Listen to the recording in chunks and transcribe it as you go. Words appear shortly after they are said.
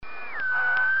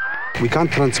We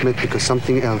can't transmit because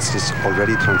something else is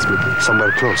already transmitting.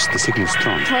 Somewhere close, the signal's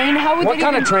strong. Train, how would What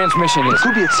kind of transmission is it?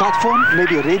 Could be a sat phone,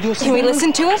 maybe a radio signal. Can we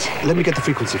listen to it? Let me get the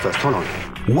frequency first. Hold on.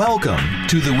 Welcome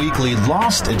to the weekly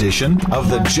Lost edition of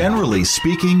the Generally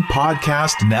Speaking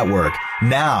Podcast Network.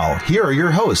 Now, here are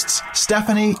your hosts,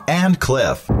 Stephanie and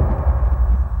Cliff.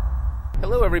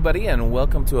 Hello, everybody, and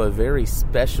welcome to a very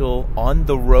special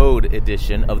on-the-road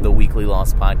edition of the Weekly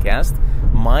Lost Podcast.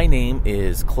 My name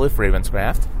is Cliff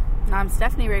Ravenscraft. I'm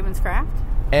Stephanie Ravenscraft.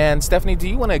 And Stephanie, do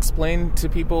you want to explain to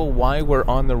people why we're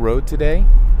on the road today?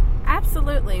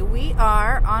 Absolutely. We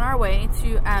are on our way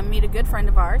to meet a good friend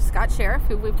of ours, Scott Sheriff,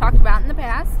 who we've talked about in the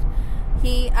past.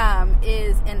 He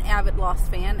is an avid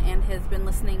Lost fan and has been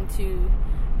listening to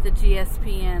the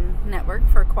GSPN network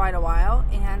for quite a while.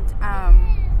 And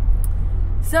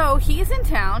so he's in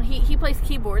town. He plays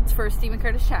keyboards for Steven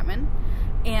Curtis Chapman.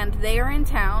 And they are in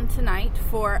town tonight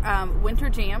for Winter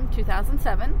Jam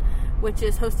 2007, which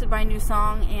is hosted by New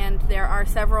Song, and there are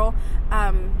several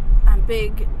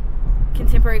big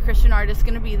contemporary Christian artists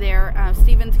going to be there.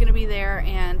 Steven's going to be there,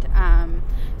 and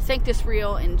Sanctus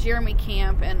Real, and Jeremy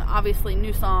Camp, and obviously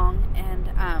New Song, and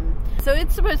so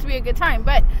it's supposed to be a good time.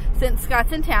 But since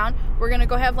Scott's in town, we're going to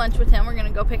go have lunch with him. We're going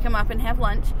to go pick him up and have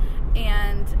lunch,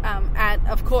 and at,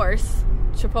 of course,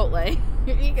 Chipotle,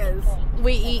 because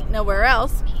we eat nowhere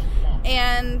else.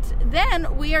 And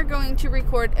then we are going to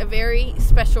record a very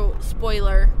special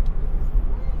spoiler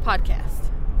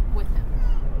podcast with him.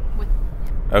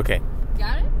 Okay.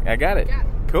 Got it? I got it.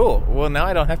 Cool. Well, now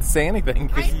I don't have to say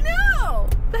anything. I know!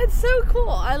 That's so cool.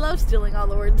 I love stealing all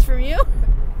the words from you.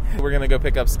 We're going to go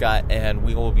pick up Scott, and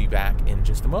we will be back in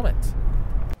just a moment.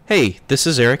 Hey, this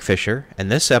is Eric Fisher,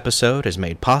 and this episode is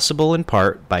made possible in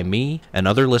part by me and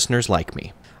other listeners like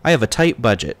me. I have a tight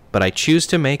budget, but I choose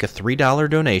to make a $3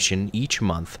 donation each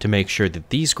month to make sure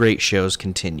that these great shows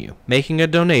continue. Making a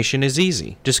donation is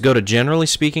easy. Just go to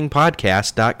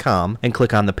generallyspeakingpodcast.com and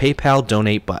click on the PayPal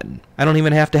donate button. I don't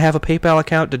even have to have a PayPal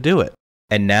account to do it.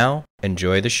 And now,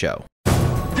 enjoy the show.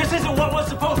 This isn't what was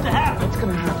supposed to happen. What's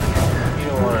gonna happen? You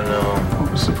don't want to know.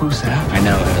 What was supposed to happen? I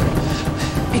know.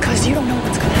 Because you don't know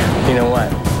what's going to happen. You know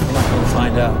what? We're not gonna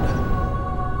find out.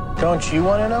 Don't you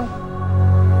want to know?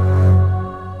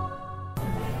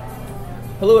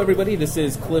 Hello, everybody. This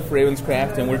is Cliff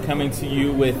Ravenscraft, and we're coming to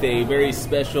you with a very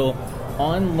special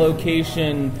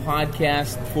on-location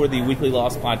podcast for the Weekly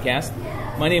Lost Podcast.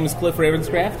 My name is Cliff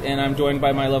Ravenscraft, and I'm joined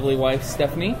by my lovely wife,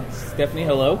 Stephanie. Stephanie,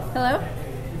 hello. Hello.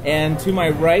 And to my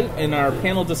right, in our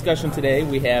panel discussion today,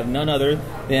 we have none other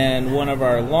than one of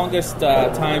our longest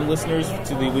time listeners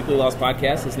to the Weekly Lost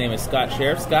Podcast. His name is Scott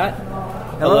Sheriff. Scott.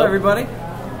 Hello, everybody.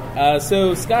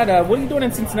 So, Scott, what are you doing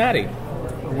in Cincinnati?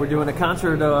 We're doing a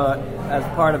concert as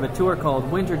part of a tour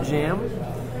called Winter Jam.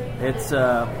 It's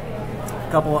a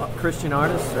couple of Christian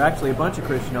artists, or actually a bunch of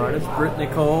Christian artists. Britt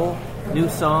Nicole, New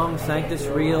Song, Sanctus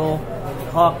Real,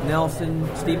 Hawk Nelson,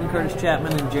 Steven Curtis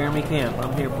Chapman, and Jeremy Camp.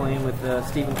 I'm here playing with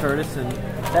Steven Curtis, and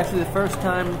it's actually the first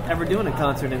time ever doing a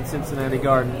concert in Cincinnati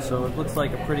Gardens, so it looks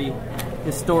like a pretty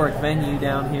historic venue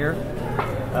down here.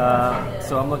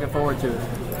 So I'm looking forward to it.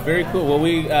 Very cool. Well,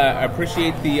 we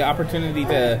appreciate the opportunity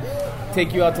to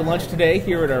take you out to lunch today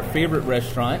here at our favorite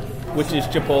restaurant, which is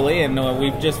Chipotle, and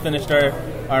we've just finished our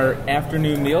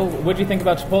afternoon meal. What did you think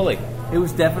about Chipotle? It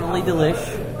was definitely delish,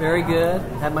 very good.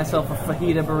 Had myself a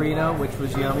fajita burrito, which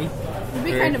was yummy. It'd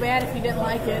be kind of bad if you didn't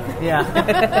like it.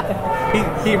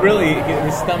 Yeah. he really,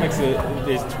 his stomach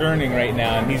is turning right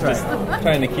now, and he's just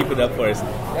trying to keep it up for us.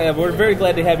 We're very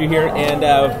glad to have you here, and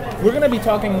we're going to be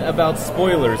talking about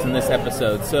spoilers in this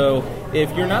episode. So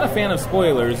if you're not a fan of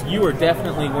spoilers, you are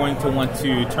definitely going to want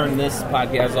to turn this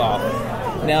podcast off.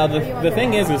 Now, the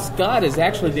thing is Scott is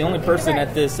actually the only person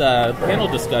at this panel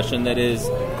discussion that is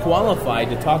qualified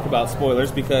to talk about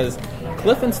spoilers, because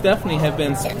Cliff and Stephanie have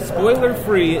been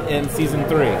spoiler-free in Season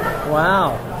 3.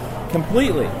 Wow.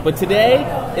 Completely. But today,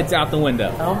 it's out the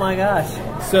window. Oh, my gosh.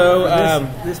 So,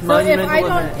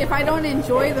 if I don't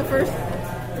enjoy the first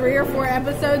 3 or 4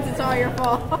 episodes, it's all your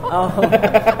fault. Oh.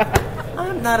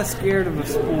 I'm not scared of a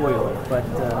spoiler, but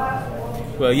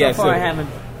well, yeah, so far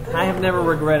I have never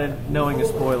regretted knowing a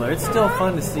spoiler. It's still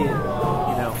fun to see it, you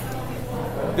know.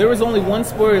 There was only one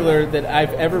spoiler that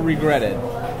I've ever regretted,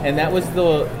 and that was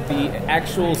the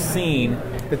actual scene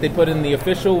that they put in the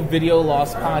official Video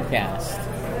Lost podcast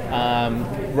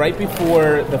right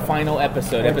before the final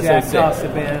episode, where episode Jack 6. Talks to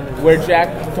Ben. Where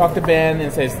Jack talked to Ben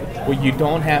and says, well, you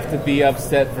don't have to be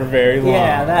upset for very long.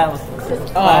 Yeah, that was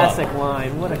just Classic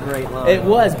line. What a great line. It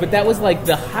was, but that was like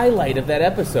the highlight of that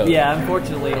episode. Yeah,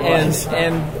 unfortunately it was.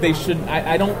 And they should.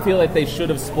 I don't feel like they should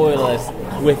have spoiled us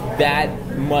with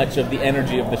that much of the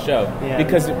energy of the show. Yeah.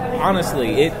 Because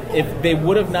honestly,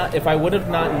 if I would have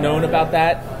not known about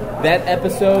that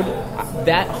episode,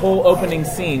 that whole opening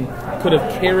scene could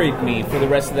have carried me for the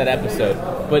rest of that episode.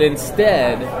 But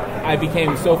instead, I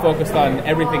became so focused on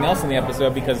everything else in the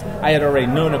episode because I had already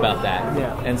known about that.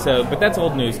 Yeah. And so, but that's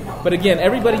old news. But again,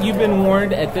 everybody, you've been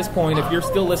warned at this point. If you're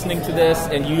still listening to this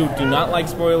and you do not like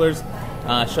spoilers,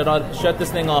 shut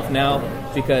this thing off now,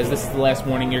 because this is the last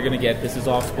warning you're going to get. This is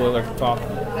all spoiler talk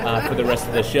for the rest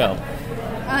of the show.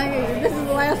 This is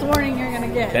the last warning you're going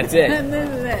to get. That's it. This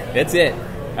is it. That's it.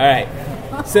 All right.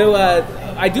 So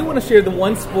I do want to share the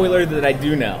one spoiler that I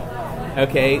do know.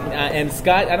 Okay, and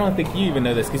Scott, I don't think you even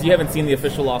know this because you haven't seen the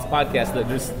official Lost podcast that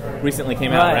just recently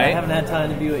came out, right? I haven't had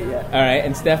time to view it yet. All right,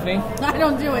 and Stephanie? I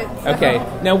don't do it. So. Okay,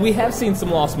 now we have seen some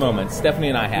Lost moments. Stephanie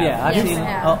and I have. Yeah, I've seen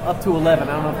up to 11.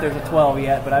 I don't know if there's a 12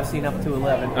 yet, but I've seen up to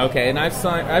 11. Okay, and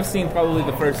I've seen probably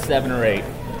the first 7 or 8.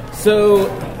 So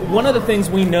one of the things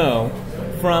we know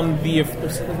from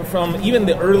even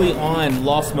the early on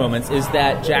Lost moments is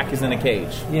that Jack is in a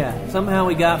cage. Yeah, somehow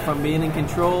we got from being in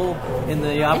control in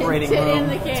the operating room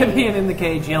to being in the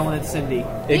cage yelling at Cindy.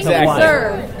 Exactly.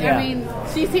 Served. Yeah. I mean,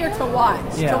 she's here to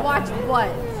watch. Yeah. To watch what?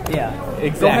 Yeah.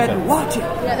 Exactly. Go ahead and watch it.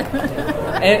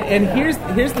 Yeah. And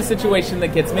here's the situation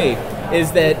that gets me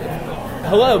is that,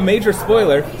 hello, major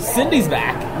spoiler, Cindy's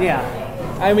back. Yeah.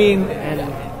 I mean,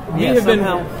 we have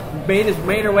somehow made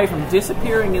her way from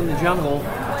disappearing in the jungle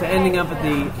to ending up at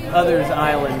the other's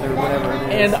island or whatever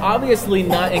it is. And obviously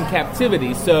not in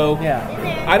captivity, so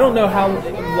I don't know how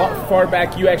far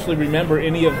back you actually remember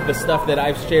any of the stuff that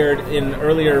I've shared in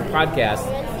earlier podcasts,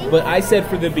 but I said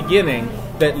for the beginning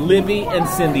that Libby and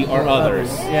Cindy are others.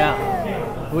 Yeah.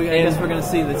 I guess we're going to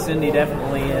see that Cindy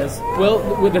definitely is. Well,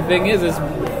 the thing is it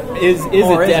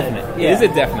definite? Yeah. Is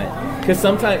it definite? Because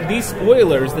sometimes these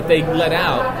spoilers that they let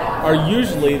out are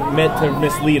usually meant to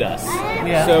mislead us.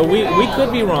 Yeah. So we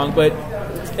could be wrong, but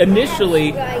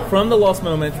initially, from the Lost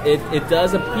moments, it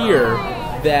does appear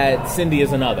that Cindy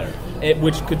is another,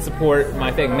 which could support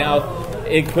my thing. Now,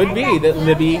 it could be that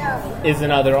Libby is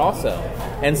another also.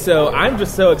 And so I'm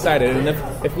just so excited. And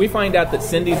if we find out that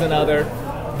Cindy's another,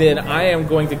 then I am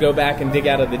going to go back and dig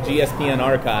out of the GSPN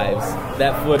archives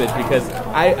that footage, because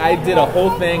I did a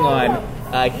whole thing on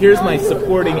here's my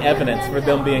supporting evidence for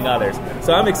them being others.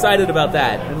 So I'm excited about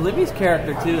that. And Libby's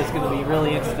character, too, is going to be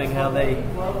really interesting how they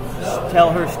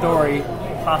tell her story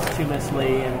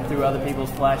posthumously and through other people's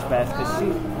flashbacks, because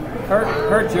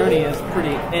her journey is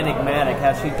pretty enigmatic,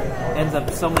 how she ends up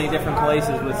so many different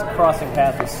places with crossing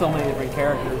paths with so many different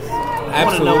characters. I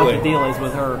want to know what the deal is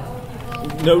with her.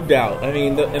 No doubt. I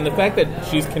mean, and the fact that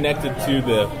she's connected to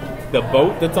the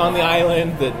boat that's on the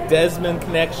island, the Desmond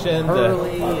connection,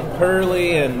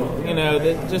 Hurley,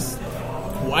 and just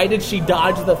why did she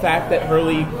dodge the fact that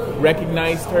Hurley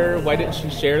recognized her? Why didn't she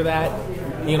share that?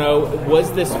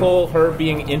 Was this whole her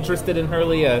being interested in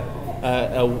Hurley a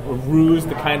ruse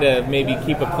to kind of maybe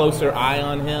keep a closer eye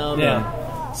on him?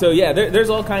 Yeah. So there's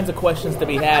all kinds of questions to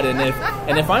be had,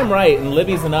 and if I'm right and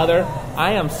Libby's another,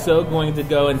 I am so going to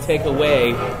go and take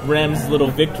away Rem's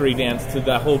little victory dance to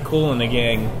the whole Kool and the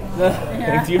Gang.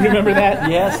 Do you remember that?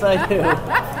 Yes, I do.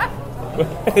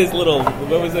 His little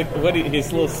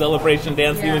his little celebration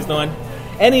dance he was doing.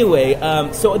 Anyway,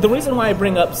 so the reason why I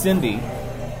bring up Cindy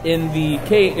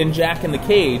in Jack in the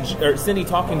Cage, or Cindy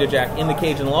talking to Jack in the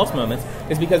cage in the Lost moments,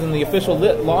 is because in the official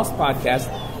Lost podcast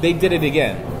they did it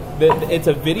again. It's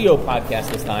a video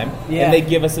podcast this time, and they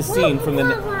give us a scene from the...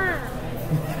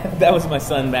 That was my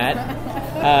son, Matt.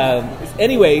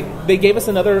 Anyway, they gave us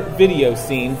another video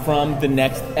scene from the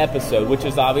next episode, which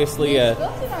is obviously a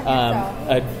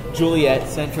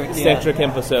Juliet-centric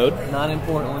episode. Not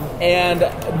important one. And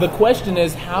the question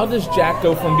is, how does Jack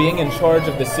go from being in charge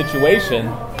of the situation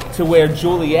to where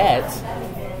Juliet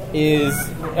is...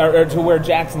 or to where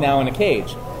Jack's now in a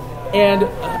cage? And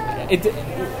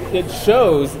it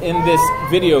shows in this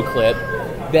video clip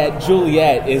that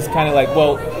Juliet is kind of like,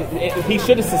 well, he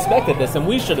should have suspected this, and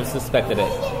we should have suspected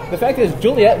it. The fact is,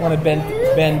 Juliet wanted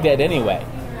Ben dead anyway.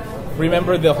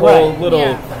 Remember the whole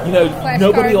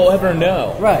nobody will ever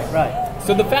know. Right.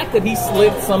 So the fact that he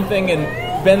slid something and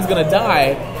Ben's going to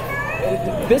die,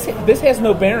 this has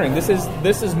no bearing. This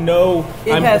is no...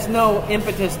 It has no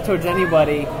impetus towards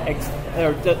anybody,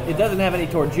 it doesn't have any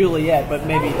toward Juliet, but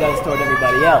maybe it does toward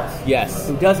everybody else. Yes.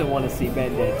 Who doesn't want to see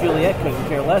Ben dead. Juliet couldn't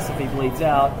care less if he bleeds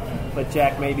out, but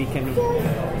Jack maybe can,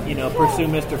 pursue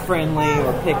Mr. Friendly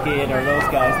or Pickett or those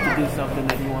guys to do something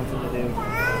that he wants them to do.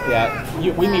 Yeah,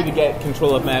 we need to get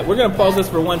control of Matt. We're going to pause this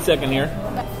for 1 second here.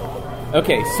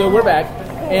 Okay, so we're back.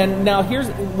 And now here's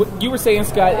what you were saying,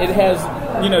 Scott. It has,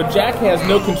 Jack has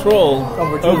no control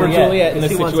over Juliet in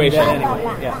this situation.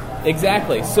 Anyway. Yeah.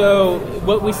 Exactly. So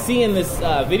what we see in this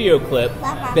video clip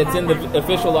that's in the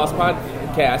official Lost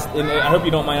podcast, and I hope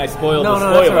you don't mind I spoiled No, the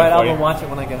that's all right. for I'll you. go watch it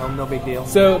when I get home. No big deal.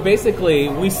 So basically,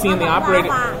 we see in the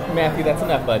operating... Matthew, that's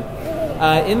enough, bud.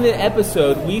 In the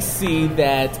episode, we see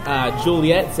that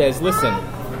Juliet says, listen,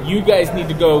 you guys need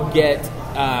to go get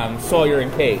Sawyer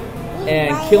and Kate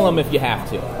and kill them if you have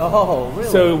to. Oh, really?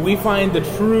 So we find the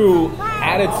true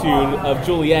attitude of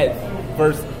Juliet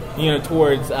versus,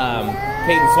 towards Kate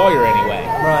and Sawyer anyway.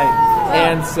 Right.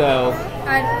 And so...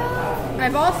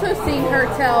 I've also seen her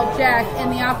tell Jack in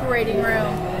the operating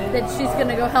room that she's going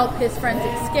to go help his friends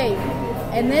escape.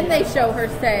 And then they show her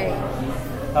say,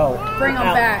 bring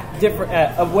them back. Different,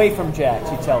 away from Jack,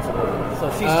 she tells him.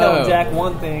 So she's telling Jack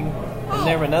one thing and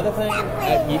never another thing?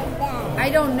 I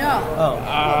don't know.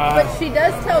 But she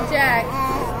does tell Jack,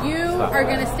 you are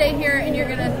going to stay here and you're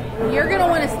going to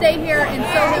want to stay here and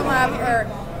sew him up or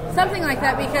something like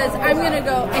that because I'm going to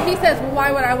go. And he says, well,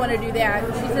 why would I want to do that?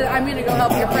 She says, I'm going to go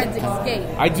help your friends escape.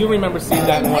 I do remember seeing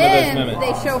that in one of those moments.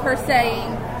 They show her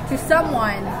saying to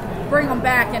someone, bring them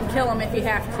back and kill them if you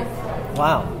have to.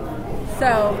 Wow.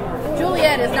 So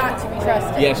Juliet is not to be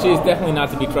trusted. Yeah, she is definitely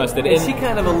not to be trusted. And she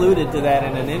kind of alluded to that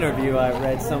in an interview I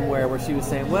read somewhere where she was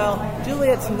saying, well,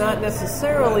 Juliet's not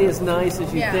necessarily as nice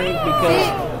as you think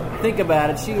because, think about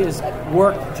it, she has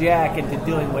worked Jack into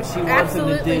doing what she wants him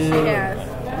to do. Absolutely, she has.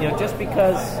 Just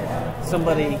because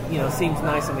somebody, seems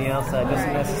nice on the outside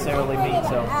doesn't necessarily mean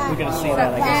so. We're going to see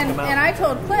that, I guess, come out. And I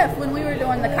told Cliff when we were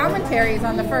doing the commentaries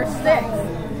on the first 6,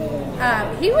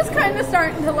 he was kind of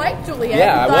starting to like Juliet.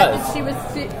 Yeah, he thought I was. that she was,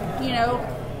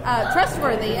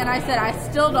 trustworthy, and I said, I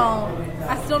still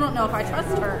don't know if I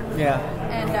trust her. Yeah.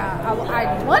 And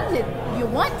I wanted, you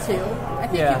want to. I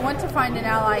think you want to find an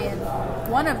ally in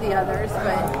one of the others,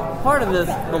 but part of the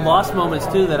lost moments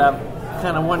too that I'm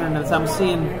kind of wondering as I'm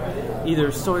seeing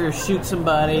either Sawyer shoot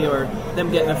somebody or them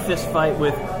getting a fist fight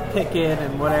with Pickett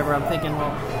and whatever, I'm thinking,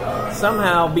 well,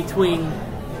 somehow between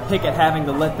Pickett having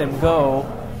to let them go,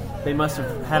 they must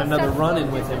have had another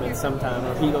run-in with him at some time,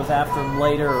 or he goes after him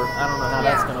later, or I don't know how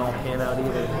that's going to all pan out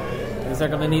either. Because they're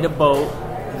going to need a boat.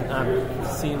 I'm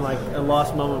seeing like a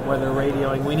lost moment where they're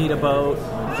radioing, we need a boat.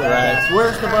 Right.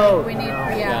 Where's the boat? we need,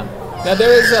 Now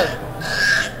there is a...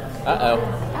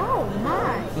 Uh-oh. Oh,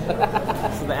 my.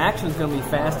 So the action's going to be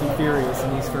fast and furious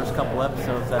in these first couple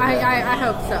episodes. I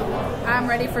hope so. I'm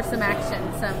ready for some action.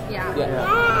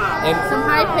 And some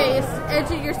high pace,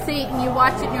 edge of your seat, and you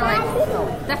watch it and you're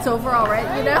like, that's over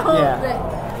already, Yeah.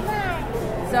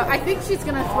 So I think she's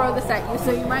going to throw this at you,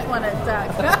 so you might want to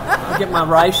duck. I'll get my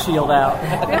rice shield out.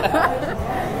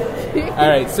 All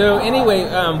right. So anyway,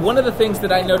 one of the things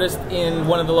that I noticed in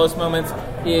one of the Lost moments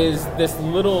is this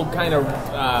little kind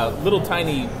of little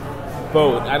tiny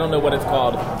boat. I don't know what it's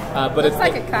called, but it's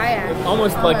like a kayak,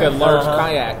 almost like a large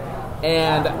kayak.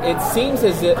 And it seems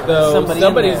as if though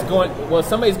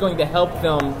somebody's going to help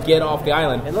them get off the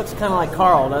island. It looks kind of like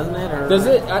Carl, doesn't it? Or does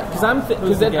it? Because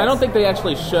I don't think they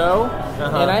actually show,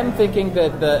 and I'm thinking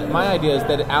that my idea is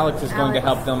that Alex is going to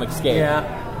help them escape.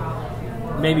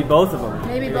 Yeah, maybe both of them.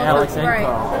 Maybe both Alex and right.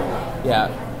 Carl.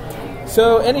 Yeah.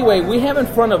 So anyway, we have in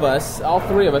front of us, all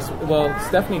three of us. Well,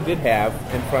 Stephanie did have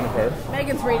in front of her.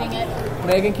 Megan's reading it.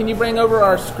 Megan, can you bring over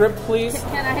our script, please?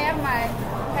 Can I have my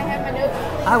notes?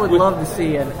 I would love to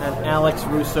see an Alex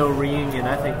Russo reunion.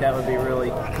 I think that would be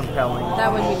really compelling.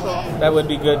 That would be cool. That would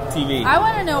be good TV. I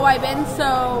want to know why Ben's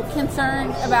so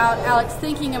concerned about Alex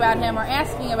thinking about him or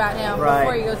asking about him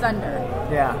before he goes under.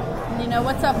 Yeah.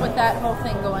 What's up with that whole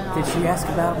thing going on? Did she ask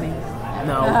about me?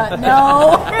 No.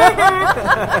 No.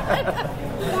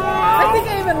 I think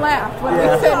I even laughed when we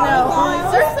said no.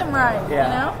 Well, serves him right,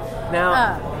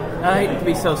 Now, I hate to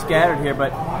be so scattered here,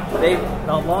 but the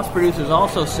Lost producers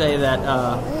also say that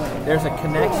there's a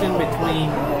connection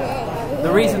between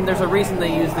there's a reason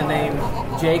they use the name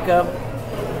Jacob,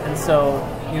 and so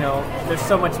there's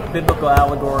so much biblical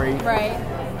allegory. Right.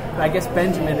 I guess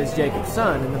Benjamin is Jacob's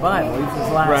son in the Bible. He was his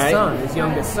last son, his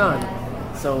youngest son.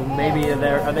 So maybe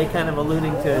are they kind of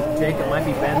alluding to Jacob might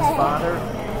be Ben's father?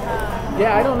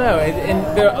 Yeah, I don't know. And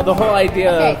the whole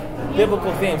idea of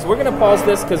biblical themes. We're going to pause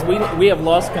this because we have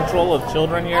lost control of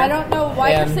children here. I don't know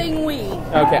why you're saying we.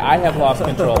 Okay, I have lost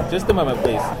control. Just a moment,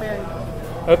 please.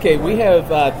 Okay, we have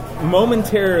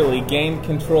momentarily gained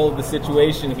control of the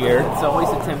situation here. It's always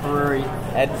a temporary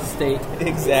state.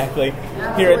 Exactly.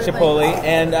 Absolutely. Here at Chipotle.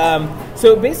 And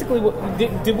so basically,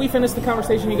 did we finish the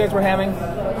conversation you guys were having?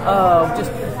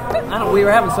 Just We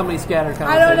were having so many scattered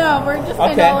I don't know. We're just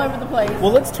kind of Okay. all over the place.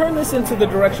 Well, let's turn this into the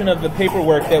direction of the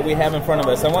paperwork that we have in front of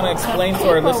us. I want to explain to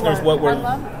our listeners what we're...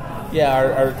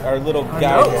 our little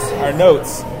guides, our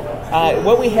notes.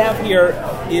 What we have here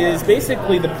is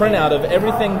basically the printout of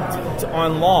everything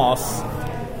on Lost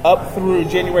up through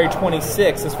January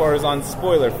 26th as far as on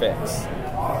Spoiler Fix.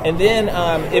 And then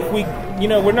if we,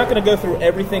 we're not going to go through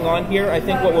everything on here. I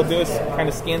think what we'll do is kind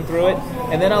of scan through it,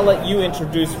 and then I'll let you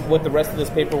introduce what the rest of this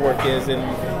paperwork is,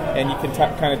 and you can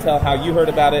kind of tell how you heard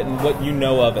about it and what you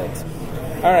know of it.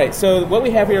 All right, so what we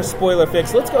have here is Spoiler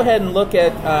Fix. Let's go ahead and look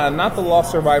at not the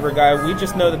Lost Survivor Guide. We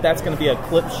just know that that's going to be a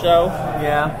clip show.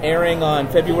 Yeah. Airing on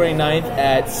February 9th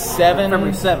at 7.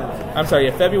 February 7th. I'm sorry,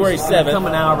 February 7th. Come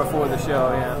an hour before the show,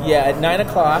 yeah. Yeah, at 9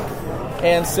 o'clock.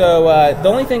 And so the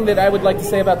only thing that I would like to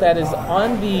say about that is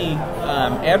on the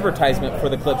advertisement for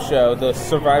the clip show, the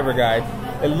Survivor Guide,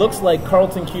 it looks like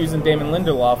Carlton Cuse and Damon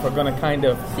Lindelof are going to kind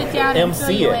of sit down and MC show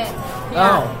you it.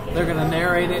 Oh, they're going to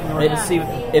narrate it and we're going to see...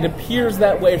 It appears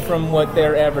that way from what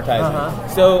they're advertising. Uh-huh.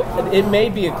 So it may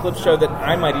be a clip show that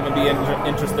I might even be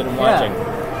interested in watching.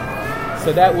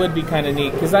 So that would be kind of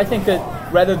neat, because I think that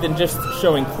rather than just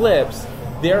showing clips,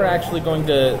 they're actually going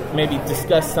to maybe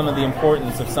discuss some of the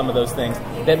importance of some of those things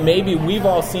that maybe we've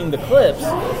all seen the clips,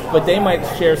 but they might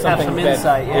share something some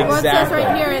insight, yeah. Well, it says Exactly.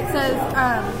 right here, it says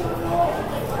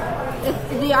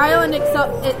the island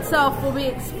itself will be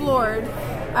explored,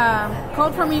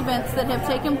 called from events that have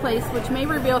taken place, which may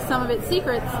reveal some of its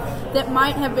secrets that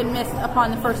might have been missed upon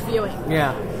the first viewing.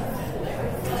 Yeah.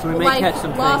 So we may Like catch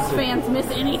some Lost things. fans miss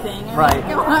anything. I'm Right.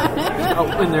 like, come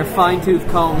on. In their fine-tooth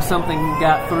comb, something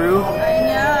got through. I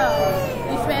know.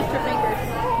 You smashed your fingers.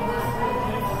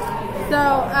 So,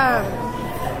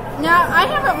 now I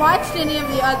haven't watched any of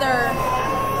the other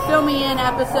Fill Me In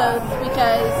episodes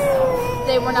because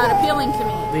they were not appealing to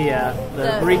me.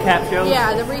 The recap shows?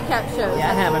 Yeah, the recap shows. Yeah,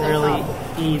 I haven't really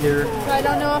either. So I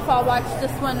don't know if I'll watch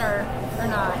this one or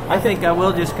not. I think I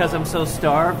will just because I'm so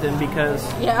starved and because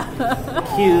Yeah.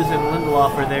 Hughes and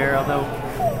Lindelof are there, although...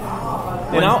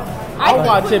 And I'll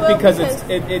watch it because it's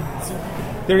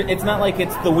not like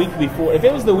it's the week before. If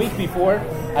it was the week before,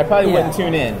 I probably wouldn't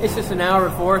tune in. It's just an hour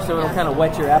before, so it'll kind of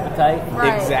whet your appetite.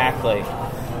 Right. Exactly.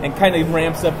 And kind of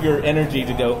ramps up your energy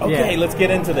to go, okay, let's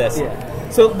get into this. Yeah.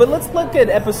 So, but let's look at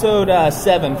episode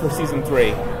 7 for season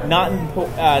 3. Not in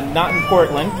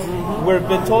Portland. Mm-hmm. We've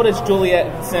been told it's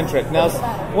Juliet-centric. Now,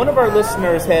 one of our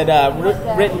listeners had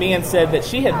written me and said that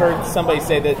she had heard somebody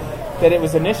say that it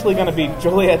was initially going to be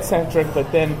Juliet-centric, but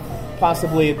then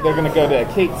possibly they're going to go to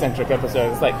a Kate-centric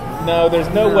episode. It's like, no, there's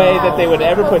no way that they would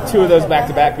ever put two of those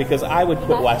back-to-back because I would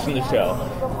quit watching the show.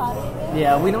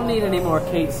 Yeah, we don't need any more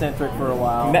Kate-centric for a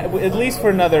while. At least for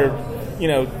another,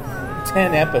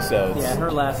 10 episodes. Yeah,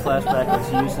 her last flashback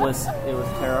was useless. It was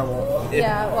terrible.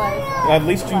 Yeah, it was. At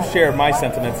least you share my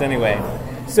sentiments anyway.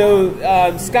 So,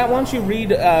 Scott, why don't you read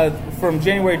from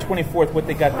January 24th what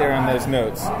they got there on those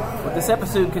notes? But this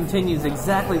episode continues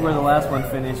exactly where the last one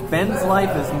finished. Ben's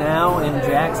life is now in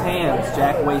Jack's hands.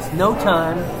 Jack wastes no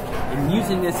time in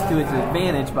using this to his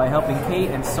advantage by helping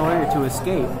Kate and Sawyer to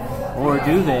escape. Or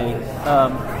do they?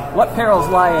 What perils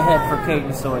lie ahead for Kate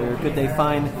and Sawyer? Could they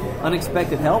find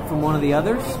unexpected help from one of the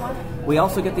others? We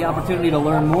also get the opportunity to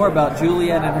learn more about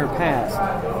Juliet and her past.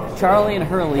 Charlie and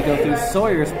Hurley go through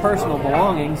Sawyer's personal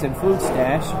belongings and food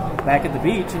stash back at the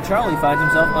beach, and Charlie finds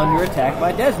himself under attack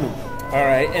by Desmond. All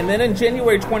right, and then on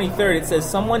January 23rd, it says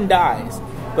someone dies,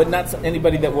 but not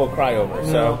anybody that we'll cry over.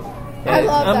 So, I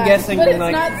love I'm that. guessing but it's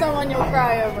like not someone you'll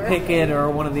cry over. Pickett or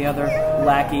one of the other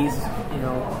lackeys,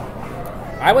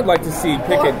 I would like to see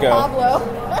Pickett Or go. Pablo.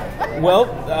 Well,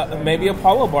 maybe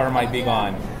Apollo Bar might be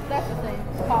gone. That's the thing.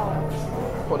 Apollo.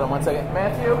 Hold on one second.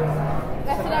 Matthew?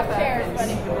 That's enough chairs,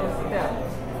 buddy.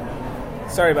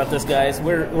 Sorry about this, guys.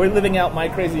 We're living out My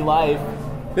Crazy Life.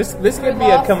 This could be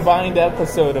a combined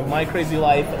episode of My Crazy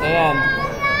Life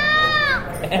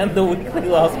and the Weekly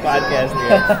Lost podcast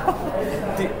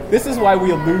here. This is why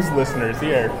we lose listeners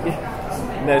here.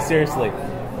 No, seriously.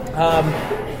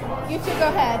 You two go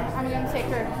ahead. I'm going to take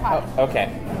her pot. Okay.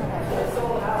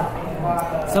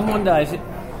 Someone dies.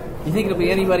 You think it'll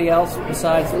be anybody else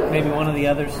besides maybe one of the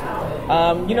others?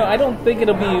 I don't think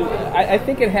it'll be... I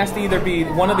think it has to either be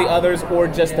one of the others or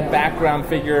just a background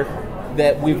figure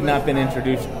that we've not been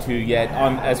introduced to yet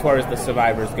as far as the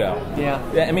survivors go. Yeah.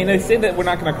 I mean, they say that we're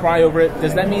not going to cry over it.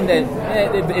 Does that mean that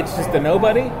it's just a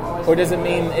nobody? Or does it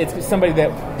mean it's somebody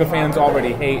that the fans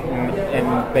already hate and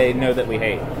they know that we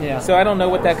hate? Yeah. So I don't know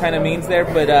what that kind of means there,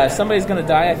 but somebody's going to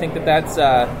die. I think that's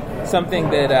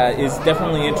something that is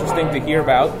definitely interesting to hear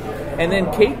about. And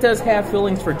then Kate does have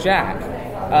feelings for Jack.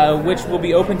 which will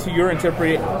be open to your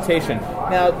interpretation.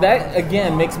 Now, that,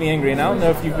 again, makes me angry, and I don't know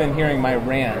if you've been hearing my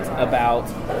rant about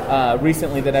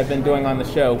recently that I've been doing on the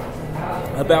show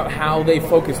about how they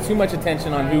focus too much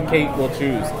attention on who Kate will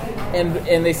choose.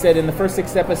 And they said in the first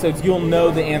 6 episodes, you'll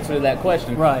know the answer to that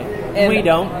question. Right. And we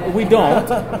don't. We don't.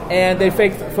 And they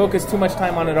focus too much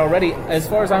time on it already. As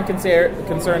far as I'm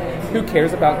concerned, who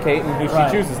cares about Kate and who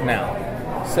she chooses now?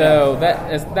 So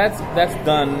that's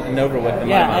done and over with in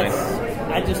my mind.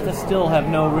 I still have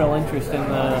no real interest in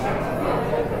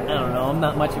I don't know. I'm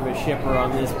not much of a shipper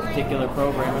on this particular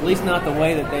program. At least not the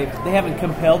way that they haven't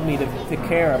compelled me to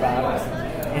care about it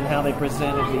and how they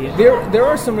presented the. There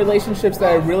are some relationships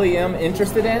that I really am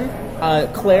interested in.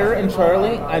 Claire and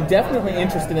Charlie. I'm definitely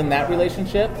interested in that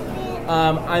relationship.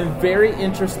 I'm very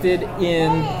interested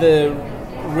in the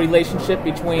relationship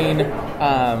between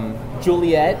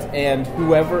Juliet and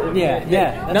whoever.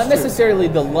 Not necessarily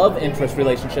the love interest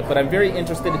relationship, but I'm very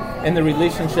interested in the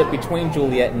relationship between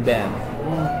Juliet and Ben.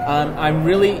 I'm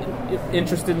really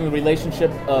interested in the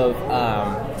relationship of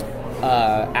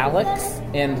Alex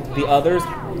and the others.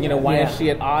 Why is she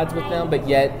at odds with them, but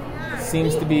yet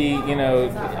seems to be,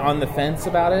 on the fence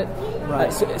about it.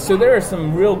 Right. So there are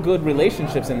some real good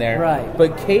relationships in there. Right.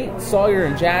 But Kate, Sawyer,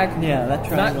 and Jack, that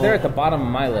triangle. they're at the bottom of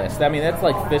my list. I mean, that's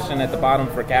like fishing at the bottom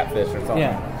for catfish or something.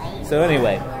 Yeah. So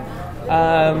anyway.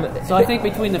 So I think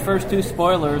between the first 2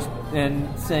 spoilers and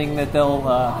saying that they'll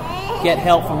get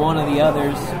help from one of the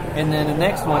others, and then the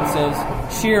next one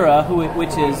says Shira,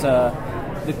 which is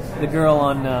the girl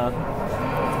on...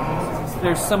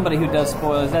 there's somebody who does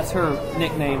spoilers. That's her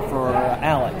nickname for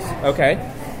Alex. Okay.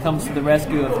 Comes to the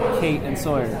rescue of Kate and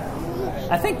Sawyer.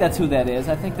 I think that's who that is.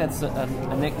 I think that's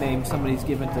a nickname somebody's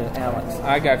given to Alex.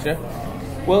 I gotcha.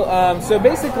 Well, so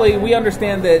basically, we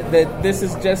understand that this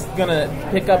is just going to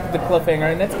pick up the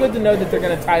cliffhanger, and it's good to know that they're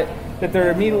going to that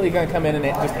they're immediately going to come in and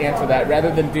just answer that,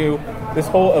 rather than do this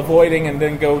whole avoiding and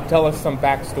then go tell us some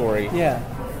backstory. Yeah.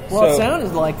 Well, it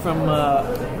sounded like from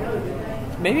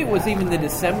maybe it was even the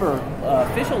December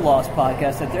official Lost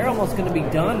podcast that they're almost going to be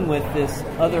done with this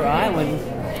other island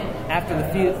after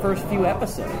the first few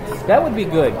episodes. That would be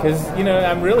good, because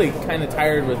I'm really kind of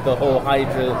tired with the whole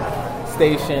Hydra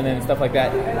station and stuff like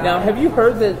that. Now, have you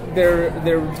heard that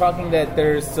they're talking that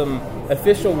there's some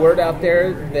official word out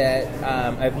there that,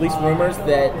 at least rumors,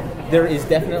 that there is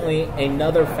definitely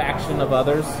another faction of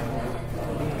others?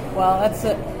 Well,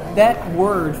 that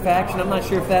word, faction, I'm not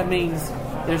sure if that means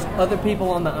there's other people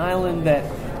on the island that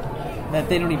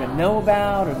they don't even know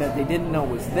about, or that they didn't know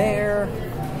was there,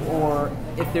 or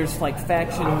if there's like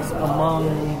factions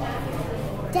among...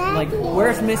 Like,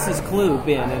 where's Mrs. Clue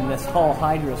been in this whole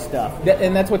Hydra stuff?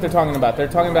 And that's what they're talking about. They're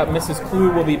talking about Mrs. Clue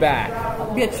will be back.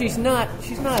 Yet she's not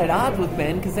at odds with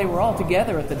Ben, because they were all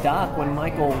together at the dock when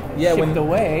Michael shipped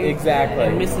away. Exactly.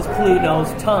 And Mrs. Clue knows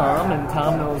Tom, and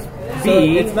Tom knows B. So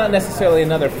it's not necessarily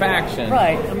another faction.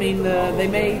 Right. I mean, they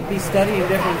may be studying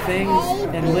different things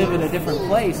and live in a different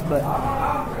place, but...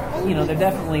 they're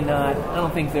definitely not. I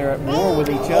don't think they're at war with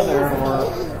each other, or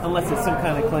unless it's some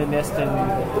kind of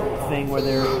clandestine thing where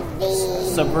they're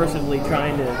subversively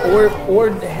trying to. Or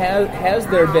has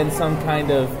there been some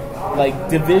kind of like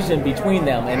division between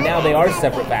them, and now they are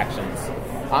separate factions?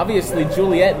 Obviously,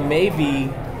 Juliet may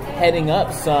be heading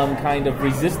up some kind of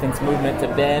resistance movement to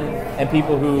Ben and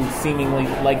people who seemingly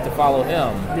like to follow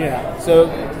him. Yeah. So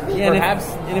yeah, perhaps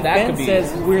and if that Ben could be.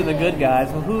 Says we're the good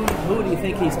guys, well, who do you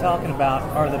think he's talking about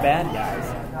are the bad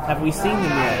guys? Have we seen them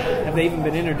yet? Have they even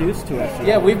been introduced to us yet?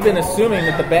 Yeah, we've been assuming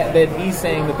that that he's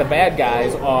saying that the bad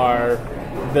guys are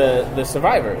the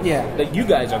survivors. Yeah. That you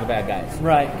guys are the bad guys.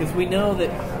 Right, because we know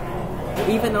that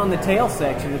even on the tail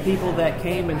section, the people that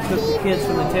came and took the kids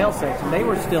from the tail section, they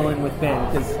were still in with Ben,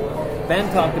 because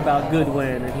Ben talked about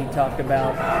Goodwin, and he talked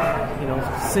about,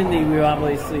 Cindy, we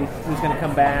obviously, who's going to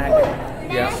come back.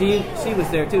 Yeah. She was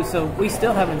there too, so we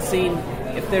still haven't seen,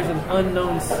 if there's an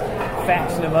unknown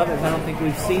faction of others, I don't think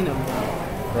we've seen them.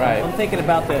 Right. I'm thinking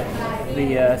about the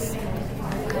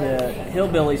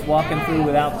hillbillies walking through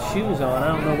without shoes on. I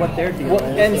don't know what their deal is.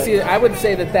 And see, I would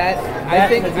say that I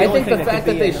think the fact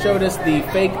that they showed us the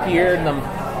fake beard and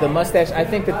the mustache, I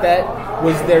think that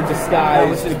was their disguise. It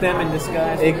was just them in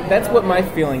disguise. That's what my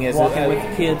feeling is. Walking with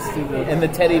kids through the... And the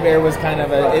teddy bear was kind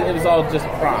of it was all just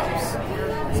props.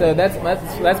 So that's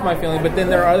my feeling. But then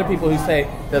there are other people who say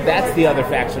that that's the other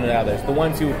faction of others, the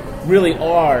ones who really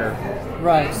are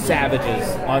savages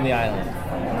on the island.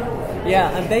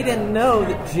 Yeah, and they didn't know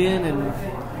that Jin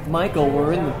and Michael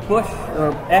were in the bush,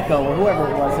 or Echo, or whoever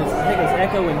it was. I think it was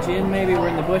Echo and Jin maybe were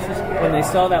in the bushes when they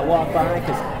saw that walk by,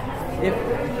 because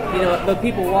if the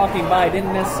people walking by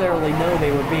didn't necessarily know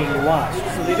they were being watched,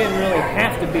 so they didn't really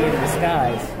have to be in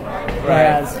disguise.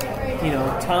 Whereas,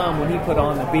 Tom, when he put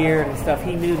on the beard and stuff,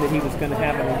 he knew that he was going to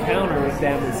have an encounter with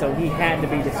them, and so he had to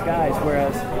be disguised.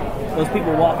 Whereas those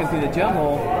people walking through the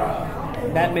jungle,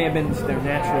 that may have been just their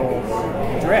natural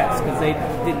dress because they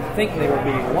didn't think they were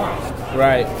being watched.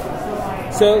 Right.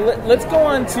 So let's go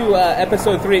on to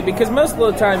episode 3, because most of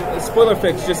the time, Spoiler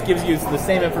Fix just gives you the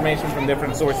same information from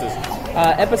different sources.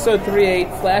 Episode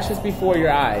 3.8, Flashes Before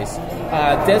Your Eyes.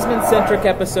 Desmond-centric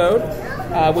episode,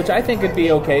 which I think would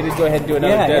be okay to go ahead and do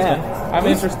another Desmond. Yeah. I'm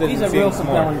interested in seeing some more. He's a real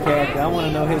compelling character. I want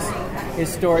to know his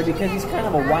story because he's kind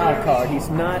of a wild card.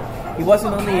 He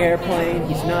wasn't on the airplane.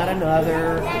 He's not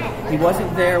another. He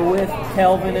wasn't there with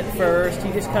Kelvin at first.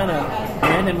 He just kind of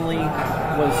randomly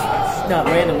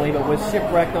was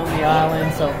shipwrecked on the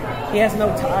island. So he has no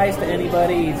ties to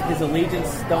anybody. His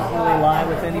allegiance don't really lie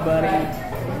with anybody.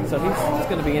 So he's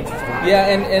going to be interesting. Yeah,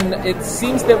 and it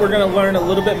seems that we're going to learn a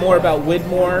little bit more about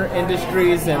Widmore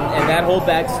Industries and that whole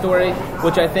backstory,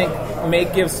 which I think may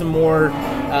give some more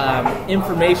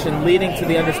information leading to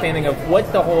the understanding of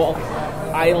what the whole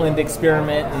island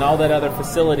experiment and all that other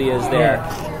facility is there.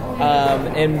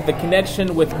 And the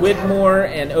connection with Widmore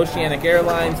and Oceanic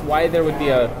Airlines, why there would be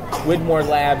a Widmore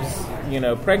Labs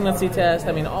pregnancy test.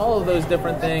 I mean, all of those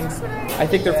different things. I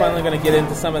think they're finally going to get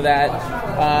into some of that.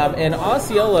 And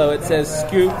Osceola, it says,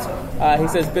 scooped. He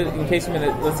says, in case you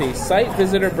minute, let's see, site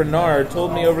visitor Bernard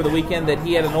told me over the weekend that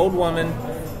he had an old woman,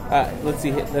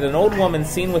 that an old woman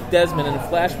seen with Desmond in a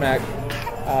flashback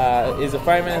is a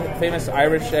famous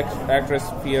Irish actress,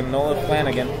 Fionnuala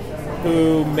Flanagan,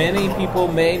 who many people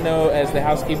may know as the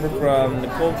housekeeper from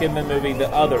Nicole Kidman movie The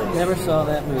Others. Never saw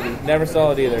that movie. Never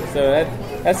saw it either. So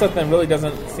that's something that really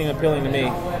doesn't seem appealing to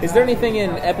me. Is there anything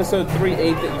in episode 3.8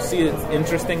 that you see that's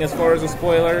interesting as far as a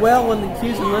spoiler? Well, when the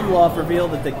Hughes and Lindelof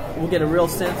revealed that we'll get a real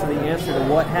sense of the answer to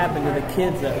what happened to the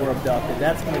kids that were abducted,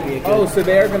 that's going to be a good... Oh, so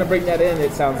they are going to bring that in,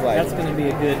 it sounds like. That's going to be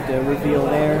a good reveal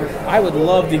there. I would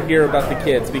love to hear about the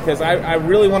kids, because I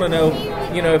really want to know,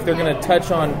 if they're going to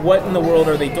touch on what in the world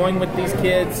are they doing with these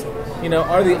kids.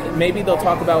 Maybe they'll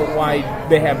talk about why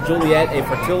they have Juliet, a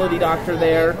fertility doctor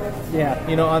there. Yeah.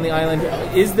 On the island.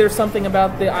 Is there something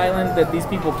about the island that these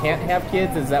people can't have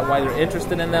kids? Is that why they're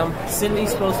interested in them?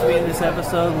 Cindy's supposed to be in this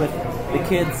episode with the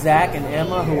kids Zach and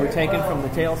Emma, who were taken from the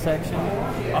tail section.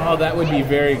 Oh, that would be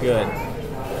very good.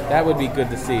 That would be good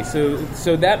to see. So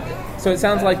it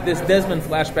sounds like this Desmond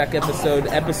flashback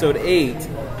episode 8,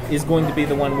 is going to be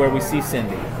the one where we see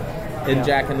Cindy and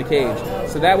Jack in the cage.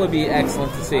 So that would be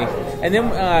excellent to see. And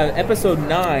then episode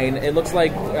 9, it looks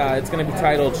like it's going to be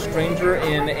titled Stranger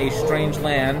in a Strange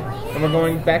Land. And we're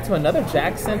going back to another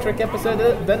Jack-centric episode.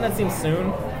 Doesn't that seem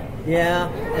soon? Yeah,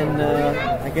 and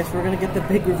I guess we're going to get the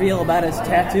big reveal about his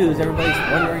tattoos. Everybody's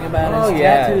wondering about his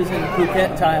tattoos in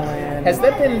Phuket, Thailand. Has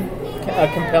that been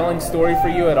a compelling story for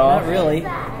you at all? Not really.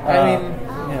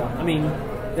 I mean,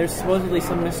 there's supposedly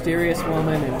some mysterious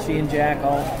woman, and she and Jack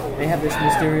they have this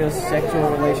mysterious sexual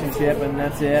relationship, and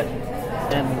that's it.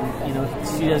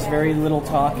 And she does very little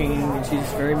talking, and she's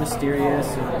very mysterious.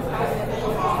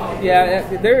 Yeah,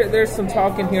 there's some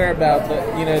talking here about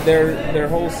their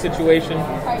whole situation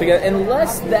together.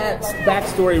 Unless that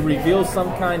backstory reveals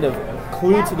some kind of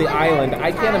clue to the island,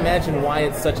 I can't imagine why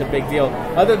it's such a big deal.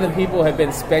 Other than people have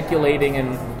been speculating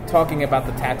and talking about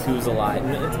the tattoos a lot.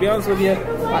 And to be honest with you,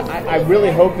 I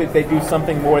really hope that they do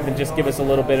something more than just give us a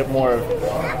little bit more of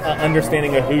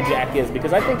understanding of who Jack is,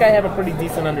 because I think I have a pretty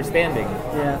decent understanding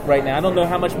right now. I don't know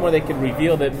how much more they can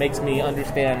reveal that makes me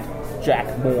understand Jack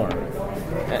more.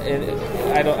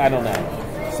 I don't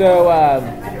know. So,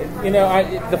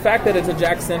 the fact that it's a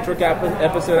Jack-centric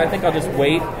episode, I think I'll just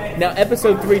wait. Now,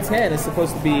 episode 310 is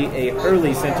supposed to be a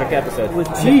Hurley-centric episode. With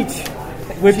Cheech.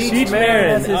 With Cheech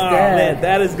Marin. As his dad. Man,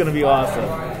 that is going to be awesome.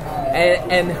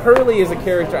 And Hurley is a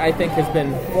character I think has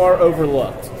been far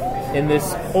overlooked in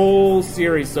this whole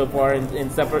series so far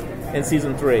in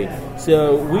season 3.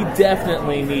 So we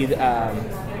definitely need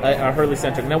a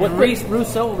Hurley-centric. Now, Reese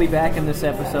Russo will be back in this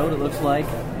episode, it looks like.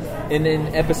 And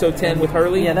in episode 10 with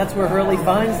Hurley? Yeah, that's where Hurley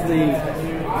finds the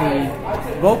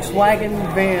Volkswagen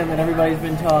van that everybody's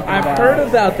been talking about. I've heard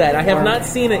about that. I have not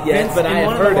seen it yet, but I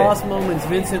have heard it. In one of the lost moments,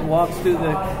 Vincent walks through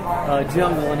the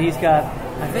jungle, and he's got,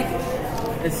 I think,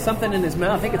 it's something in his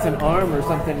mouth. I think it's an arm or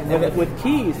something with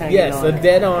keys hanging on. Yes, a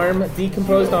dead arm,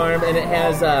 decomposed arm, and it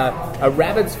has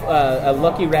a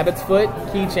lucky rabbit's foot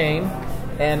keychain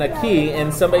and a key,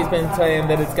 and somebody's been saying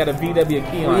that it's got a VW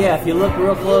key on it. Yeah, if you look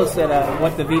real close at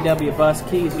what the VW bus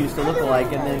keys used to look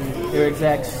like, and then they're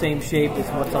exact same shape as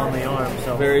what's on the arm.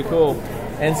 So very cool.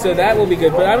 And so that will be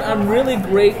good. But I'm really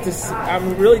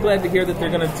I'm really glad to hear that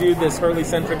they're going to do this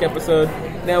Hurley-centric episode.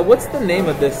 Now, what's the name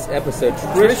of this episode?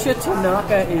 Tricia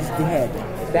Tanaka is dead.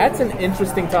 That's an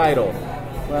interesting title.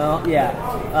 Well, yeah.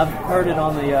 I've heard it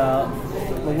on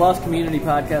the Lost Community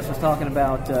podcast was talking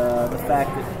about the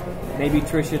fact that maybe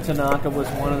Tricia Tanaka was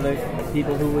one of the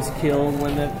people who was killed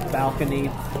when the balcony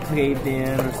caved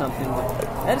in or something.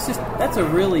 That's a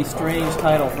really strange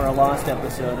title for a Lost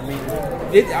episode. I mean,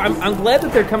 I'm glad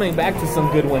that they're coming back to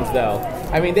some good ones, though.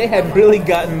 I mean, they had really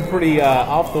gotten pretty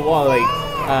off the wall.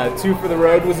 Like, Two for the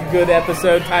Road was a good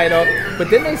episode title, but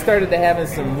then they started to having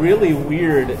some really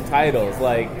weird titles,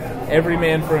 like Every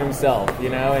Man for Himself, you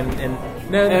know,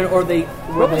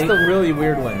 what was the really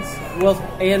weird ones? Well,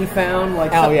 and Found,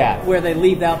 like where they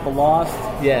leave out the lost.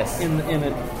 Yes, in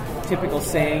a typical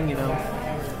saying, you know.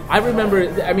 I remember.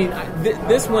 I mean,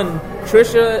 this one,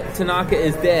 Tricia Tanaka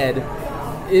is dead.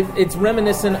 It's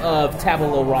reminiscent of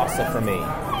Tabula Rasa for me.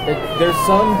 There's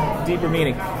some deeper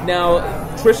meaning. Now,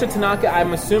 Tricia Tanaka,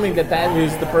 I'm assuming that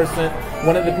is the person,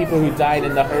 one of the people who died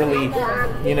in the early,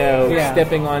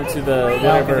 stepping onto the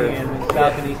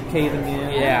balcony caving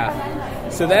in. Yeah.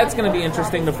 So that's going to be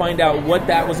interesting to find out what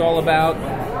that was all about.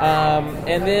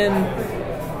 And then,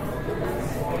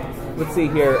 let's see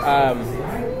here.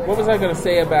 What was I going to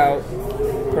say about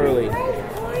Hurley?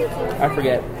 I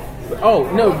forget. Oh,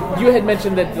 no, you had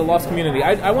mentioned that the Lost Community.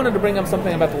 I wanted to bring up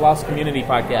something about the Lost Community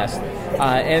podcast.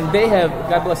 And they have,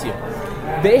 God bless you,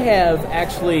 they have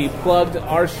actually plugged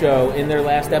our show in their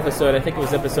last episode. I think it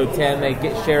was episode 10. They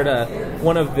shared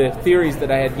one of the theories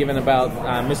that I had given about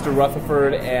Mr.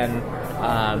 Rutherford and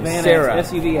Sarah.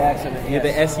 SUV accident. Yes. Yeah, the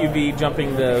SUV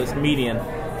jumping the median,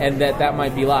 and that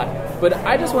might be live. But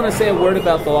I just want to say a word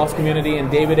about the Lost Community and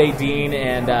David A. Dean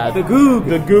and the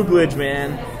Googlage,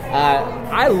 man.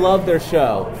 I love their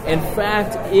show. In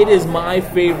fact, it is my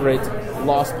favorite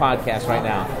Lost podcast right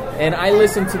now. And I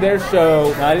listen to their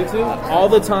show all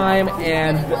the time,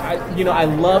 and I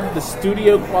love the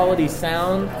studio quality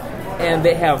sound, and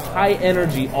they have high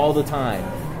energy all the time.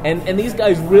 And these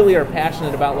guys really are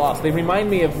passionate about Lost. They remind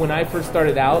me of when I first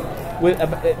started out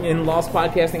in Lost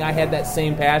podcasting. I had that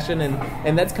same passion,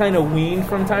 and that's kind of weaned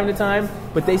from time to time,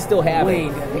 but they still have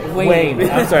it. Waned.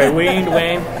 I'm sorry, weaned.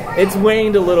 It's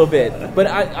waned a little bit, but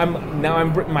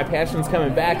my passion's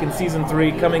coming back in season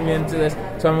 3, coming into this,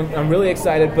 so I'm really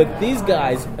excited. But these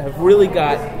guys have really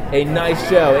got a nice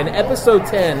show, and episode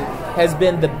 10 has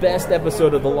been the best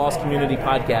episode of the Lost Community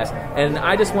podcast. And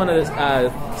I just want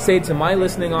to say to my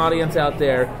listening audience out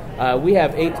there, we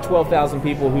have 8,000 to 12,000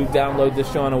 people who download this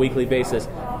show on a weekly basis.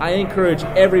 I encourage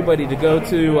everybody to go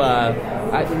to,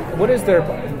 what is their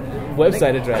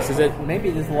website address? Is it maybe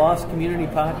this Lost Community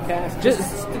Podcast?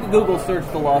 Just Google search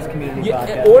the Lost Community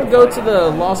Podcast. Or go to the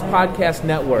Lost Podcast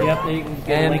Network. Yep, you can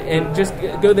get and just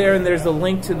go there, and there's a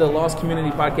link to the Lost Community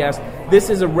Podcast. This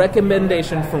is a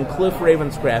recommendation from Cliff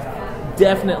Ravenscraft.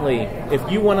 Definitely,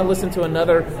 if you want to listen to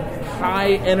another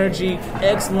high energy,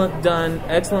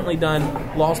 excellently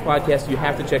done Lost podcast, you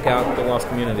have to check out the Lost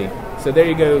Community. So there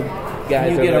you go,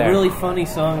 guys. You get a really funny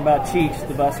song about Cheech,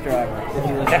 the bus driver. If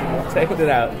you listen to it. Check it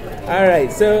out. All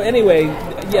right. So anyway,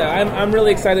 I'm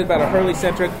really excited about a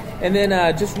Hurley-centric. And then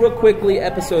just real quickly,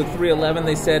 episode 311,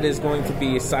 they said, is going to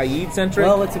be Saeed-centric.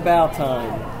 Well, it's about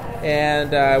time.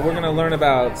 And we're going to learn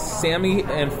about Sami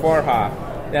and Farha.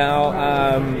 Now,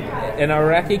 an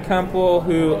Iraqi couple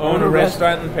who own a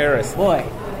restaurant in Paris. Boy,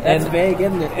 that's vague,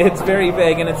 isn't it? It's very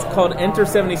vague, and it's called Enter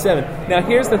 77. Now,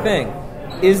 here's the thing.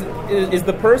 Is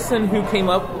the person who came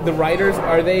up, the writers,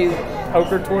 are they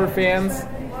Poker Tour fans?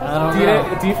 I don't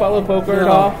know. Do you follow poker at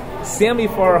all? Sami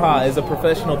Farha is a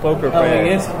professional poker player. Oh,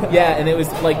 he is? Yeah, and it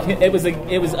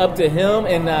was up to him.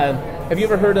 And have you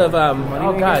ever heard of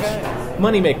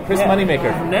Moneymaker, Chris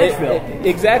Moneymaker. From Nashville.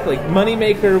 Exactly.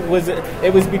 Moneymaker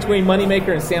was between Moneymaker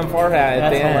and Sam Farha at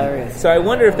the end. Hilarious. So I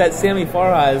wonder if that Sami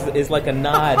Farha is like a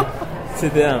nod to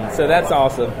them. So that's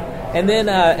awesome. And then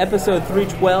episode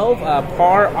 312,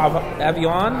 Par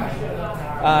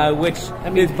Avion, which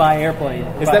that means by airplane.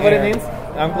 Is that what it means?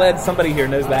 I'm glad somebody here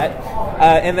knows that.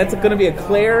 And that's going to be a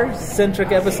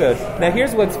Claire-centric episode. Now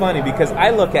here's what's funny, because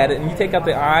I look at it and you take out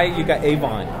the I, you got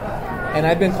Avon. And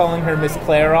I've been calling her Miss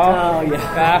Claire all. Oh, yeah.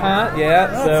 Uh-huh, yeah.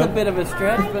 That's a bit of a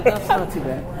stretch, but that's not too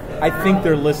bad. I think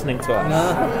they're listening to us. No.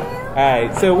 All right,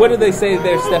 so what did they say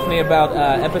there, Stephanie, about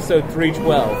episode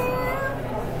 312?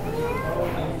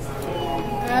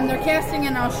 They're casting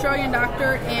an Australian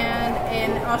doctor and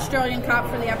an Australian cop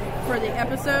for the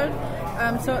episode.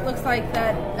 So it looks like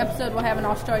that episode will have an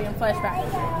Australian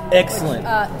flashback. Excellent.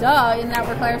 Duh, isn't that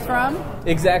where Claire's from?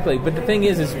 Exactly. But the thing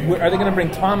is are they going to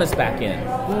bring Thomas back in?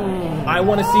 I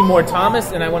want to see more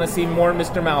Thomas, and I want to see more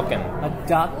Mr. Malkin. A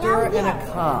doctor and a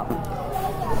cop.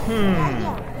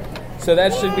 So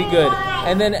that should be good.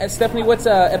 And then, Stephanie, what's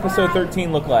episode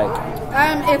 13 look like?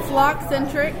 It's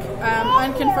Locke-centric,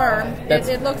 unconfirmed.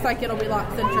 It looks like it'll be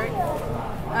Locke-centric.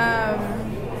 Not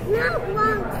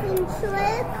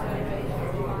Locke-centric.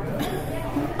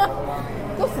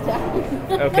 Go sit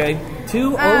down. Okay.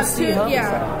 2 OC homicide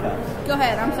cops. Go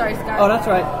ahead. I'm sorry, Scott. Oh, that's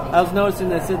right. I was noticing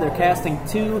they said they're casting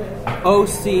 2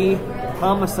 OC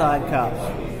homicide cops.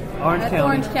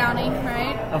 Orange County,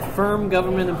 right? A firm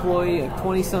government employee, a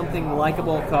 20-something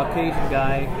likable Caucasian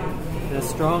guy, and a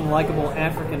strong, likable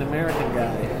African-American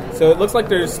guy. So it looks like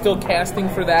they're still casting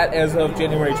for that as of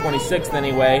January 26th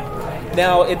anyway.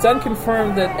 Now, it's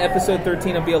unconfirmed that episode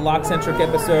 13 will be a Locke-centric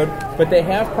episode, but they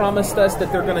have promised us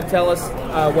that they're going to tell us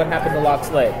what happened to Locke's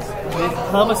legs. The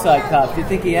homicide cop, do you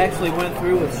think he actually went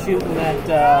through with shooting that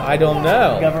I don't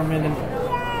know. Government,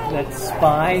 that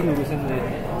spy who was in the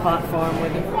pot farm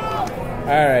with him?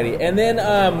 Alrighty, and then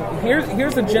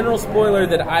here's a general spoiler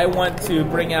that I want to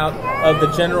bring out of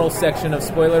the general section of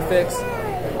Spoiler Fix.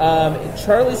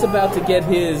 Charlie's about to get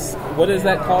his, what is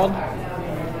that called?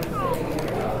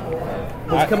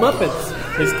 His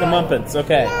comeuppance. His comeuppance,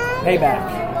 okay.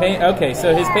 Payback. Okay,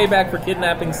 so his payback for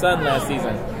kidnapping Sun last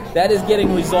season. That is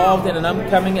getting resolved in an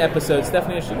upcoming episode.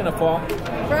 Stephanie, is she going to fall?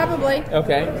 Probably.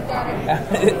 Okay.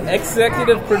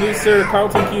 Executive producer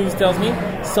Carlton Hughes tells me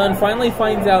Sun finally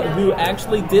finds out who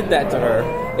actually did that to her.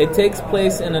 It takes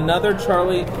place in another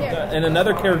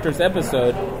character's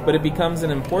episode, but it becomes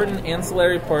an important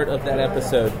ancillary part of that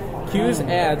episode. Hughes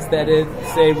adds that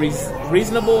it's a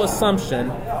reasonable assumption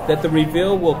that the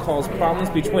reveal will cause problems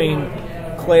between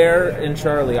Claire and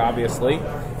Charlie, obviously.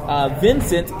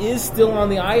 Vincent is still on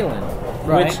the island,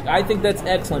 right. Which I think that's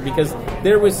excellent because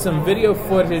there was some video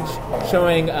footage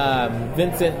showing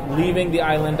Vincent leaving the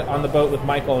island on the boat with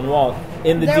Michael and Walt.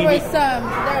 There was some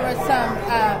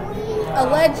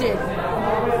alleged.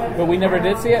 But we never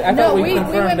did see it? I no, thought we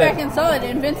confirmed went that. back and saw it,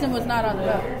 and Vincent was not on the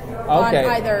boat. Okay.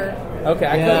 On either. Okay,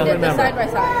 I couldn't did remember. the side by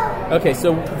side. Okay,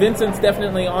 so Vincent's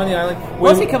definitely on the island.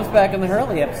 Plus, he comes back in the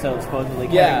Hurley episode, supposedly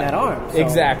carrying that arm. So.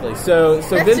 Exactly. So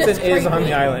Vincent is on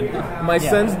the island. My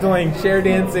son's doing chair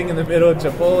dancing in the middle of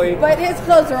Chipotle. But his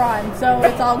clothes are on, so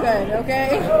it's all good.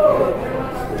 Okay.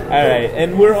 All right,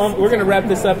 and we're going to wrap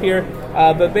this up here.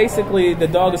 But basically, the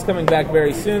dog is coming back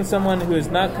very soon. Someone who is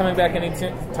not coming back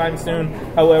anytime soon,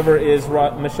 however, is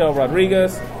Michelle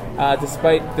Rodriguez.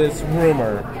 Despite this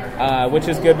rumor, which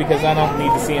is good because I don't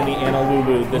need to see any Anna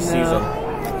Lulu this season.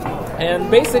 And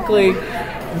basically,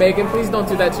 Megan, please don't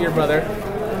do that to your brother.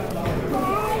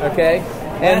 Okay?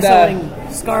 And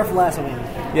scarf lassoing.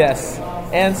 Yes.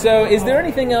 And so, is there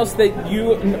anything else that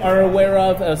you are aware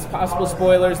of as possible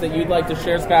spoilers that you'd like to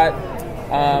share, Scott?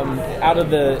 Out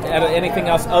of anything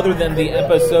else other than the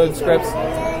episode scripts?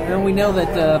 We know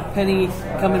that Penny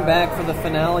coming back for the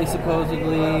finale,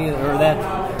 supposedly, or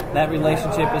that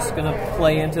relationship is going to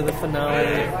play into the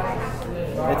finale.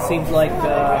 It seems like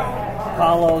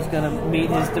Paulo's going to meet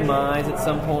his demise at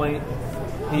some point.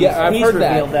 He's heard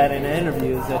revealed that in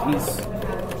interviews that he's,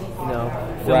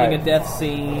 filming a death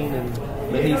scene, and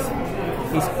that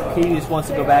he just wants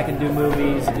to go back and do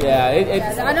movies. Yeah,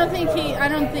 I don't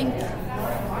think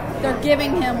they're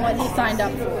giving him what he signed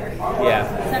up for. Yeah,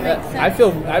 Does that make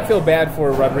sense? I feel bad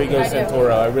for Rodrigo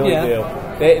Santoro. I really do.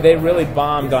 They really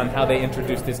bombed on how they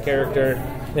introduced his character,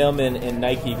 him and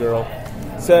Nike Girl.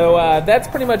 So that's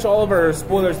pretty much all of our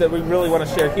spoilers that we really want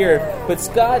to share here. But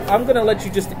Scott, I'm going to let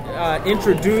you just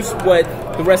introduce what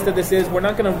the rest of this is. We're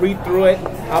not going to read through it.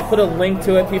 I'll put a link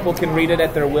to it. People can read it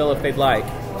at their will if they'd like.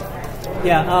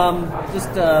 Yeah,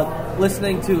 just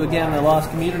listening to, again, the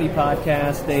Lost Community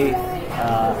podcast,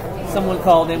 someone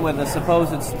called in with a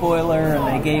supposed spoiler, and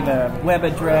they gave a web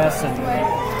address, and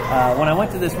when I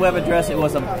went to this web address, it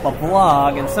was a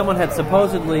blog, and someone had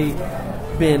supposedly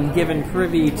been given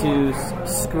privy to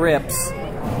scripts,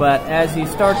 but as you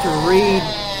start to read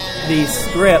these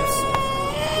scripts,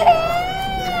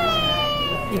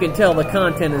 you can tell the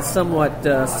content is somewhat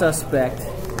suspect,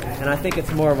 and I think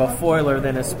it's more of a foiler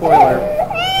than a spoiler.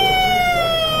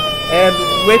 And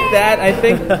with that, I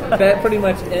think that pretty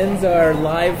much ends our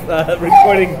live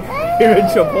recording here in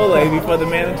Chipotle before the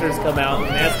managers come out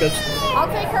and ask us. I'll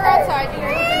take her outside. You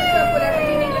can finish up whatever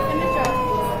you need to finish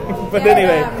up. But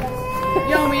anyway.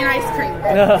 You owe me an ice cream.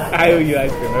 I owe you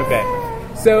ice cream, okay.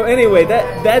 So anyway,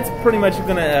 that's pretty much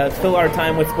going to fill our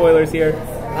time with spoilers here.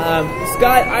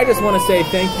 Scott, I just want to say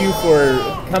thank you for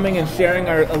coming and sharing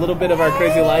a little bit of our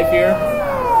crazy life here.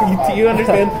 Do you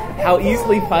understand how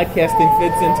easily podcasting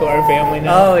fits into our family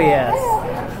now? Oh, yes.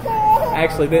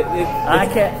 Actually, I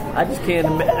can't understand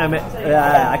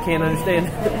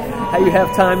how you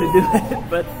have time to do it,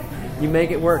 but you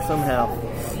make it work somehow.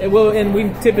 Well, and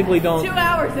we typically don't. 2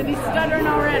 hours and he's stuttering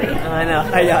already. I know.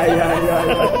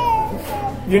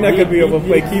 You're not going to be able to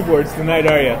play keyboards tonight,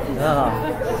 are you? No.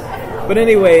 But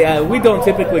anyway, we don't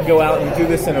typically go out and do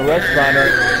this in a restaurant or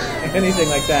anything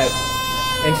like that.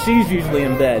 And she's usually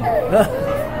in bed.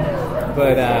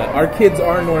 But our kids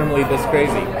are normally this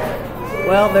crazy.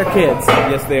 Well, they're kids.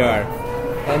 Yes, they are.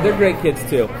 And they're great kids,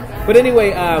 too. But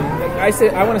anyway, I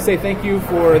want to say thank you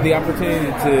for the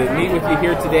opportunity to meet with you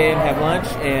here today and have lunch.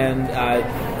 And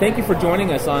thank you for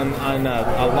joining us on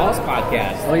a Lost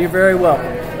podcast. Well, you're very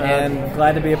welcome. And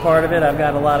glad to be a part of it. I've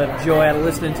got a lot of joy out of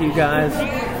listening to you guys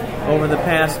over the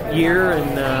past year,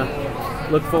 and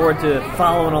look forward to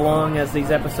following along as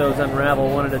these episodes unravel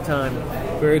one at a time.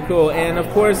 Very cool. And of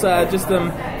course, just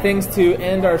some things to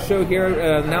end our show here,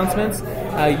 announcements.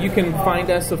 You can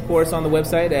find us, of course, on the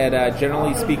website at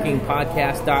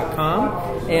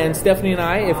generallyspeakingpodcast.com. And Stephanie and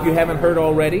I, if you haven't heard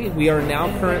already, we are now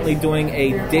currently doing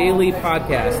a daily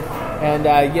podcast. And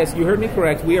yes, you heard me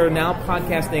correct. We are now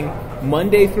podcasting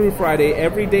Monday through Friday,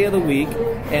 every day of the week.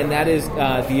 And that is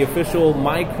the official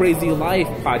My Crazy Life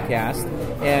podcast.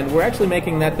 And we're actually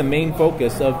making that the main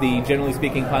focus of the Generally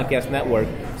Speaking Podcast Network.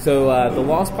 So the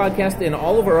Lost podcast and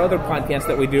all of our other podcasts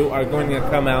that we do are going to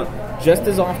come out just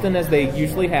as often as they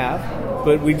usually have.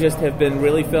 But we just have been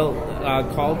really felt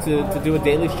called to do a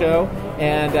daily show.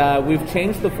 And we've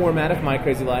changed the format of My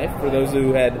Crazy Life for those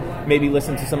who had maybe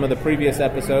listened to some of the previous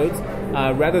episodes.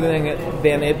 Rather than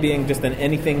it being just an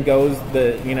anything goes,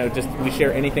 just we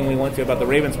share anything we want to about the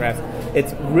Ravenscraft,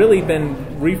 it's really been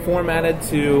reformatted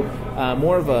to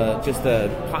more of just a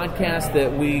podcast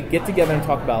that we get together and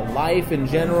talk about life in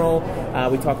general.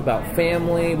 We talk about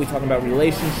family. We talk about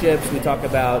relationships. We talk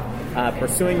about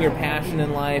pursuing your passion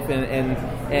in life, and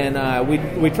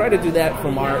we try to do that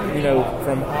from our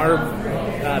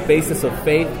basis of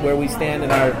faith, where we stand in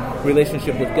our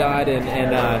relationship with God.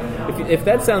 And if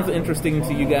that sounds interesting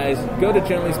to you guys, go to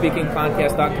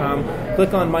generallyspeakingpodcast.com,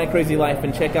 click on My Crazy Life,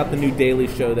 and check out the new daily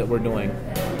show that we're doing.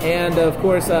 And of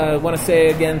course, I want to say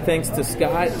again, thanks to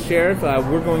Scott, Sheriff.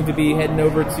 We're going to be heading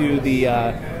over to the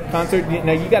concert.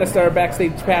 Now, you got to start our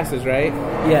backstage passes, right?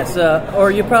 Yes, or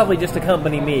you probably just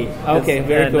accompany me. Okay,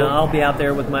 very cool. I'll be out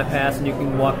there with my pass, and you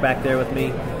can walk back there with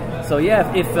me. So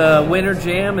yeah, if Winter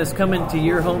Jam is coming to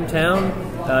your hometown,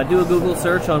 do a Google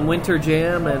search on Winter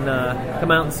Jam and come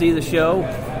out and see the show.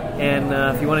 And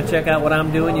if you want to check out what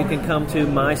I'm doing, you can come to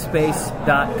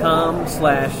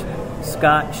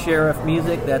myspace.com/Scott Sheriff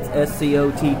Music. That's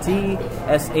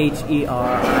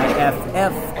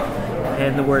SCOTTSHERIFF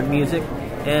and the word music.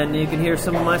 And you can hear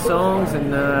some of my songs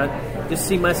and just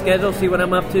see my schedule, see what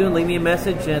I'm up to, and leave me a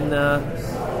message, and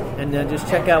just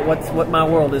check out what my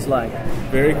world is like.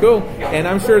 Very cool. And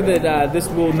I'm sure that this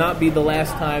will not be the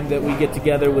last time that we get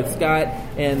together with Scott,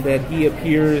 and that he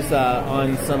appears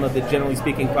on some of the Generally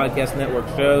Speaking Podcast Network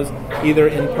shows, either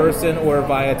in person or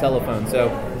via telephone.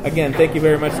 So, again, thank you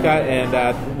very much, Scott. And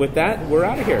with that, we're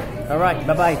out of here. All right.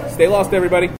 Bye-bye. Stay lost,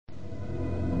 everybody.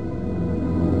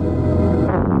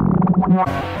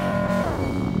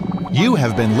 You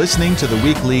have been listening to the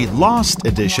weekly Lost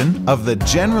edition of the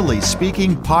Generally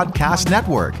Speaking Podcast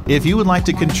Network. If you would like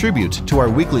to contribute to our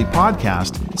weekly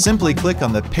podcast, simply click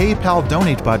on the PayPal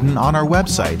donate button on our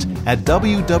website at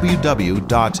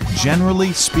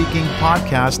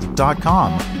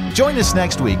www.generallyspeakingpodcast.com. Join us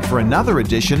next week for another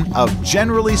edition of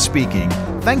Generally Speaking.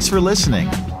 Thanks for listening.